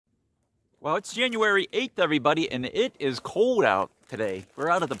Well, it's January 8th, everybody, and it is cold out today.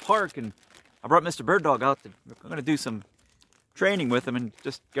 We're out at the park, and I brought Mr. Birddog out. I'm going to do some training with him and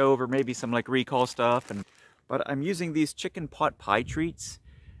just go over maybe some like recall stuff. But I'm using these chicken pot pie treats.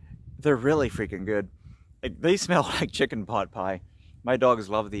 They're really freaking good. They smell like chicken pot pie. My dogs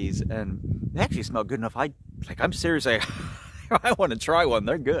love these, and they actually smell good enough. I'm serious. I want to try one.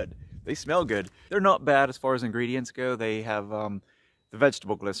 They're good. They smell good. They're not bad as far as ingredients go. They have the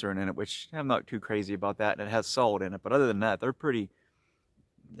vegetable glycerin in it, which I'm not too crazy about that, and it has salt in it. But other than that, they're pretty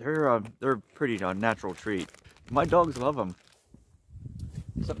natural treat. My dogs love them.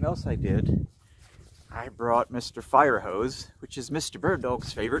 Something else I did, I brought Mr. Fire Hose, which is Mr.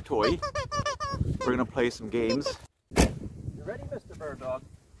 Birddog's favorite toy. We're gonna play some games. You ready, Mr. Birddog?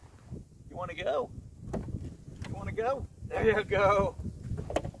 You wanna go? You wanna go? There you go.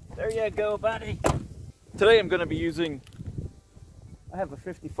 There you go, buddy. Today I'm gonna be using, I have a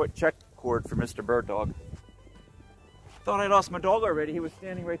 50-foot check cord for Mr. Birddog. Thought I lost my dog already. He was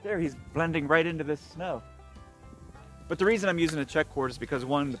standing right there. He's blending right into this snow. But the reason I'm using a check cord is because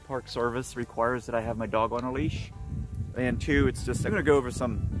one, the park service requires that I have my dog on a leash. And two, it's just, I'm gonna go over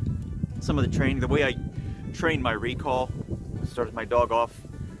some of the training, the way I train my recall. I started my dog off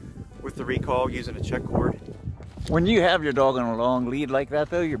with the recall using a check cord. When you have your dog on a long lead like that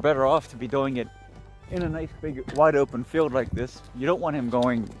though, you're better off to be doing it in a nice big wide open field like this. You don't want him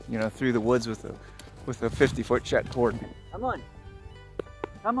going, you know, through the woods with a 50-foot check cord. Come on.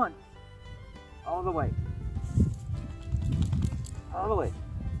 Come on. All the way. All the way.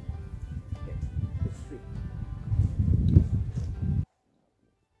 Okay. This tree.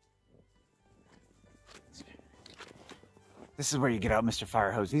 This is where you get out Mr.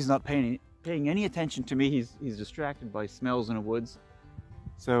 Fire Hose. He's not paying any attention to me. He's distracted by smells in the woods.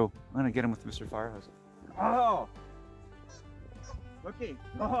 So I'm gonna get him with Mr. Fire Hose. Oh! Looky!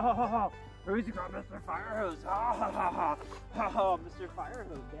 Oh! Who's got Mr. Fire Hose? Oh, Mr. Fire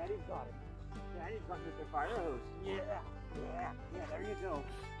Hose. Daddy's got him. Daddy's got Mr. Fire Hose. Yeah, there you go.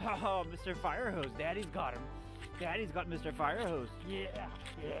 Oh, Mr. Fire Hose. Daddy's got him. Daddy's got Mr. Fire Hose. Yeah,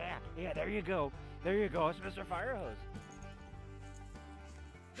 there you go. There you go. It's Mr. Fire Hose.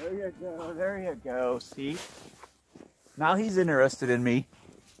 There you go. See? Now he's interested in me.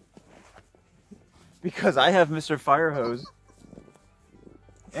 Because I have Mr. Fire Hose.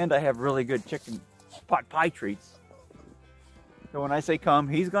 And I have really good chicken pot pie treats. So when I say come,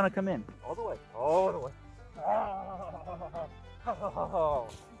 he's gonna come in. All the way. All the way. Oh.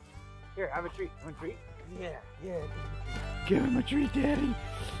 Here, have a treat. You want a treat? Yeah. Give him a treat, Daddy.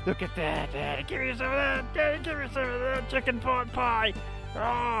 Look at that, Daddy. Give me some of that. Daddy, give me some of that chicken pot pie.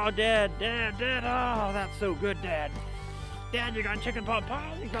 Oh, Dad. Oh, that's so good, Dad. Dad, you got chicken pot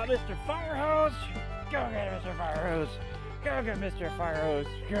pie. You got Mr. Fire Hose. Go get Mr. Fire Hose. Go get Mr. Fire Hose.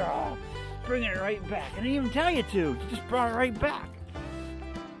 Girl, bring it right back. I didn't even tell you to. You just brought it right back.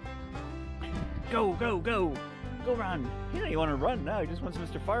 Go. Go run. He doesn't even want to run now. He just wants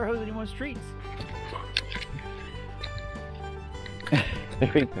Mr. Fire Hose and he wants treats.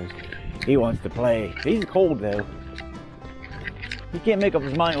 There he goes. He wants to play. He's cold though. He can't make up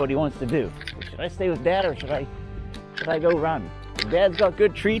his mind what he wants to do. Should I stay with Dad or should I go run? Dad's got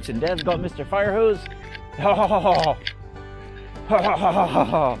good treats and Dad's got Mr. Fire Hose.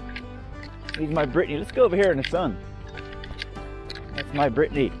 He's my Brittany. Let's go over here in the sun. That's my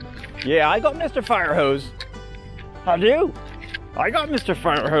Brittany. Yeah, I got Mr. Fire Hose. I do. I got Mr.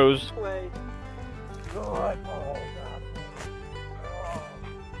 Fire Hose. Good boy.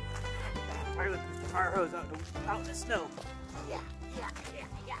 I got Mr. Fire Hose out in the snow. Yeah.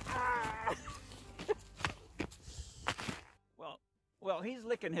 Well, he's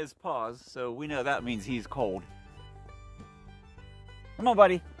licking his paws, so we know that means he's cold. Come on,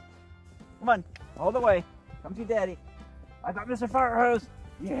 buddy. Come on, all the way. Come see Daddy. I got Mr. Fire Hose.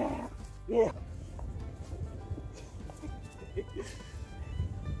 Yeah.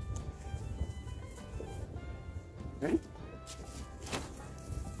 Ready?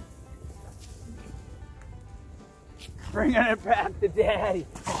 Bringing it back to Daddy.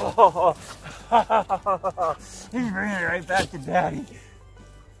 Oh. He's bringing it right back to Daddy.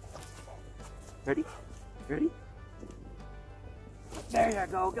 Ready? There you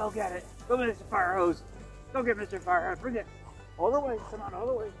go. Go get it. Go get Mr. Fire Hose. Go get Mr. Fire Hose. Bring it. All the way. Come on, all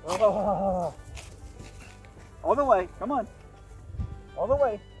the way. Oh. All the way. Come on. All the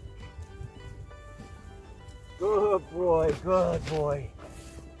way. Good boy.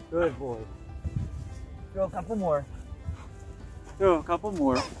 Throw a couple more. Good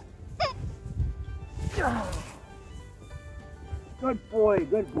boy.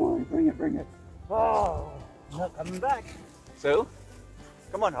 Bring it. Oh, not coming back. So,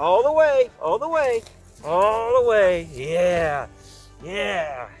 Come on, all the way, all the way, all the way. Yeah,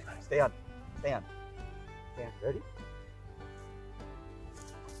 yeah. Stand, stand, stand. Ready?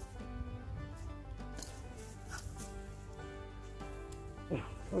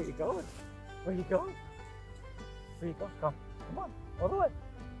 Where you going? Where you going? Where you going? Come on, all the way.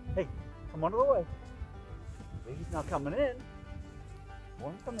 Hey, come on all the way. He's not coming in. He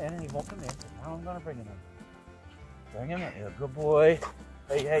won't come in, and he won't come in. Now I'm gonna bring him in. Bring him in. You're a good boy.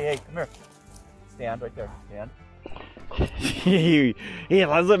 Hey, hey, hey, come here. Stand right there. Stand. He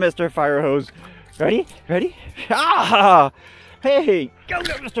loves it, Mr. Fire Hose. Ready? Ready? Ah! Hey, go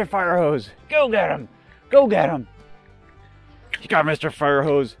get Mr. Fire Hose. Go get him. Go get him. You got Mr. Fire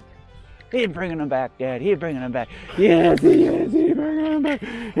Hose. He's bringing him back, Dad. He's bringing him back. Yes, he is. He's bringing him back.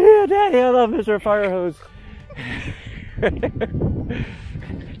 Yeah, Daddy, I love Mr. Fire Hose.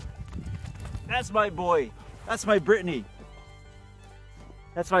 That's my boy. That's my Brittany.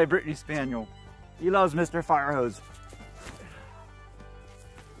 That's my Brittany Spaniel. He loves Mr. Fire Hose.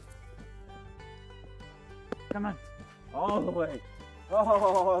 Come on. All the way.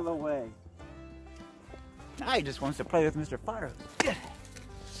 All the way. Now he just wants to play with Mr. Fire Hose. Yeah.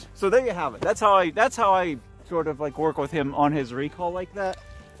 So there you have it. That's how I sort of like work with him on his recall like that.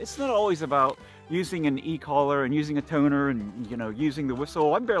 It's not always about using an e-collar and using a toner and, you know, using the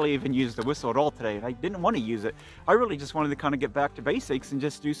whistle. I barely even used the whistle at all today, and I didn't want to use it. I really just wanted to kind of get back to basics and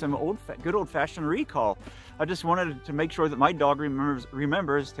just do some good old-fashioned recall. I just wanted to make sure that my dog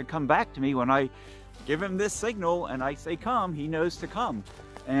remembers to come back to me when I give him this signal and I say come, he knows to come.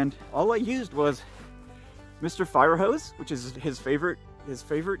 And all I used was Mr. Fire Hose, which is his favorite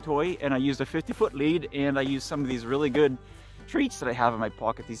toy, and I used a 50-foot lead, and I used some of these really good treats that I have in my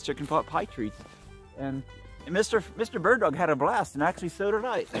pocket, these chicken pot pie treats. And Mr. Birddog had a blast, and actually so did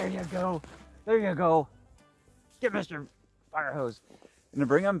I. There you go. There you go. Get Mr. Fire Hose. And to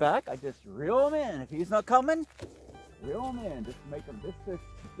bring him back, I just reel him in. If he's not coming, reel him in. Just make him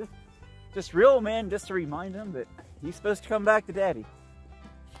just reel him in, just to remind him that he's supposed to come back to Daddy.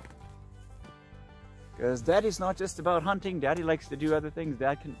 Because Daddy's not just about hunting. Daddy likes to do other things.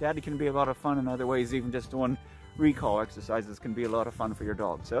 Daddy can be a lot of fun in other ways. Even just doing recall exercises can be a lot of fun for your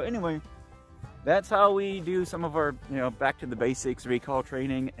dog. So anyway, that's how we do some of our, you know, back to the basics recall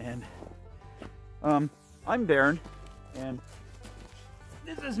training. And I'm Darren, and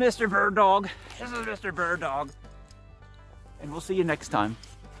this is Mr. Birddog. This is Mr. Birddog, and we'll see you next time.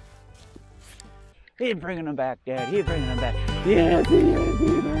 He's bringing him back, Dad. He's bringing him back. Yes, he is.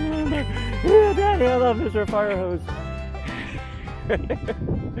 He's bringing him back. Yeah, Daddy, I love Mr. Fire Hose.